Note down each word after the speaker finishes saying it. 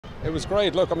It was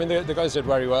great. Look, I mean, the guys did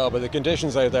very well, but the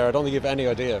conditions out there, I don't think you have any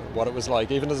idea what it was like.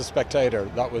 Even as a spectator,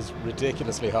 that was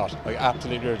ridiculously hot, like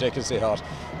absolutely ridiculously hot.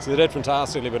 So they did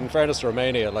fantastically, but in fairness to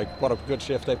Romania, like what a good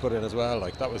shift they put in as well.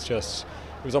 Like that was just,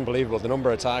 it was unbelievable. The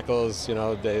number of tackles, you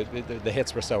know, the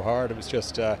hits were so hard. It was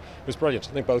just, it was brilliant.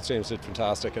 I think both teams did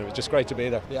fantastic, and it was just great to be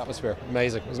there. The atmosphere,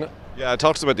 amazing, wasn't it? Yeah, it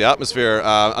talks about the atmosphere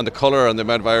and the colour and the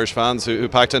amount of Irish fans who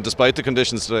packed in despite the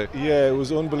conditions today. Yeah, it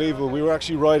was unbelievable. We were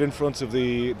actually right in front of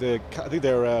the I think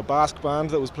they're a Basque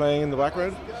band that was playing in the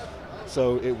background.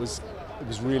 So it was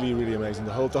really, really amazing.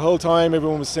 The whole time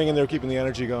everyone was singing, they were keeping the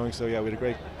energy going. So yeah, we had a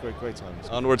great time.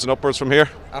 Onwards and upwards from here.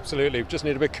 Absolutely, just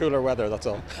need a bit cooler weather. That's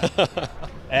all.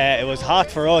 It was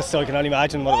hot for us, so I can only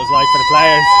imagine what it was like for the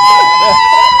players.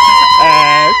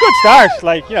 Good start,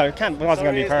 like, you know, it wasn't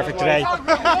going to be perfect today,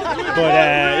 but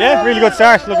yeah, really good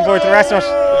start. Looking forward to the rest of it.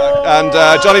 And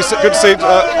Johnny, good to see. I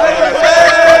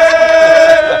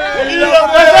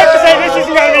was about to say this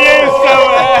isn't going to be used, so.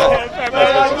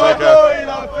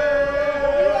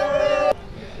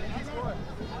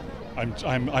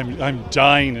 I'm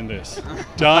dying in this.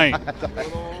 Dying.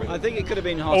 I think it could have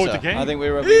been hotter. Oh, the game? I think we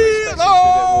were expecting it to be a bit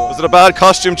warm. Was it a bad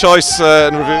costume choice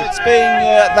in review? It's been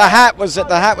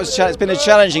it's been a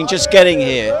challenging just getting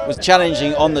here. It was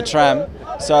challenging on the tram.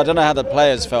 So I don't know how the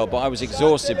players felt, but I was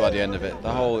exhausted by the end of it.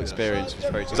 The whole experience was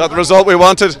very tough. Is that the result we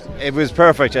wanted? It was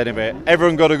perfect anyway.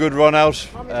 Everyone got a good run out.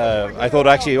 I thought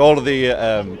actually all of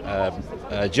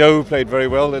the Joe played very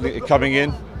well coming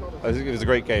in. I think it was a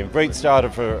great game. Great starter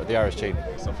for the Irish team.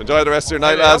 So enjoy the rest of your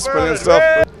night, lads. Brilliant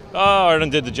stuff.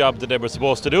 Ireland did the job that they were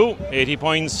supposed to do. 80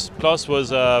 points plus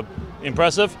was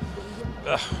impressive.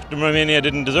 Romania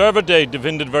didn't deserve it. They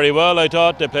defended very well, I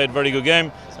thought. They played a very good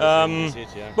game.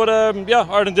 But yeah,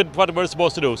 Ireland did what they were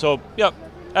supposed to do. So yeah,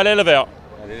 allez le vert.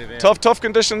 Tough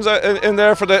conditions in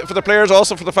there for the players,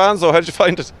 also for the fans though. How did you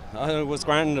find it? It was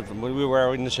grand. We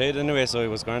were in the shade anyway, so it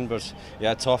was grand. But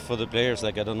yeah, tough for the players.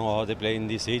 Like, I don't know how they play in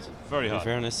this heat. Very hot. In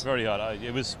fairness, very hot.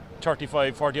 It was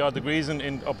 35, 40 odd degrees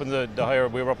up in the higher.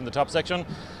 We were up in the top section,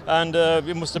 and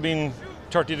it must have been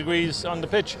 30 degrees on the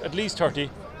pitch, at least 30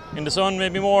 in the sun,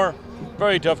 maybe more.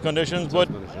 Very tough conditions, but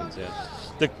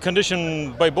the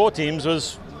condition by both teams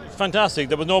was fantastic.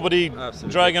 There was nobody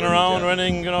dragging around or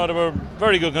anything. You know, they were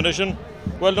very good condition.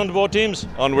 Well done to both teams.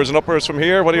 Onwards and upwards from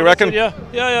here. What do you reckon? Yeah.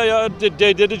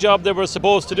 They did the job they were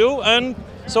supposed to do, and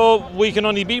so we can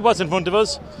only beat what's in front of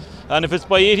us. And if it's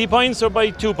by 80 points or by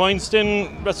 2 points,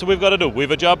 then that's what we've got to do. We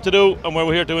have a job to do, and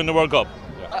we're here to win the World Cup.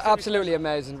 Absolutely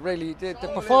amazing. Really, the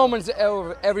performance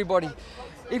of everybody,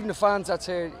 even the fans. I'd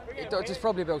say there's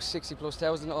probably about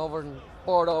 60,000+ over in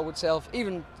Bordeaux itself.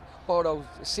 Even Bordeaux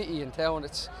city and town,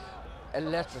 it's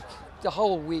electric. The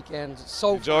whole weekend,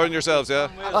 so enjoying yourselves, yeah.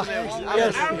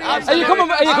 Yes. Are you coming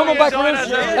back with us?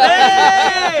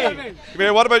 Come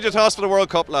here. What about your thoughts for the World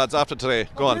Cup, lads? After today,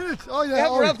 go on. Oh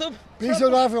yeah, being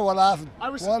South Africa, we're laughing. I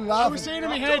was saying in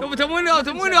my head, to win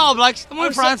the All Blacks, to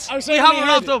win France, we haven't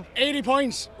wrapped up. 80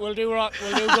 points, we'll do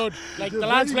good. Like the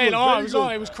lads played,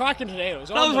 it was cracking today. It was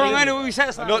Romania, we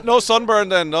said no sunburn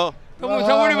then, no. Don't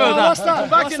worry about that. Come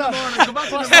back in the morning. Come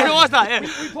back last night. What's that? Yeah.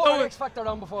 We put our X Factor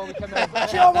on before we came out.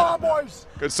 Come on, boys.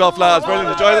 Good stuff, lads.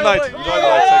 Brilliant. Enjoy the night.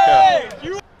 Take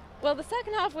care. Well, the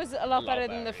second half was a lot better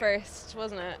than the first,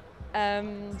 wasn't it?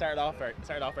 Started off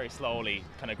very slowly,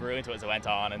 kind of grew into it as it went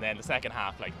on, and then the second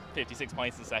half, like 56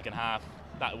 points in the second half,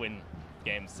 that win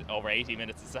games over 80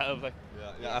 minutes itself. Like.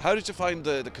 Yeah. How did you find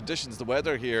the conditions, the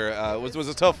weather here? Was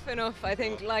it tough? Tough enough, I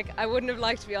think. Like, I wouldn't have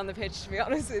liked to be on the pitch, to be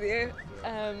honest with you.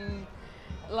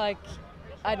 Like,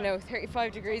 I don't know,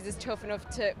 35 degrees is tough enough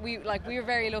to. We were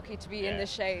very lucky to be in the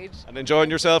shade. And enjoying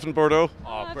yourself in Bordeaux?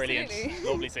 Oh, brilliant!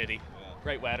 Lovely city,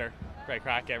 great weather, great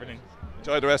crack, everything.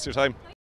 Enjoy the rest of your time.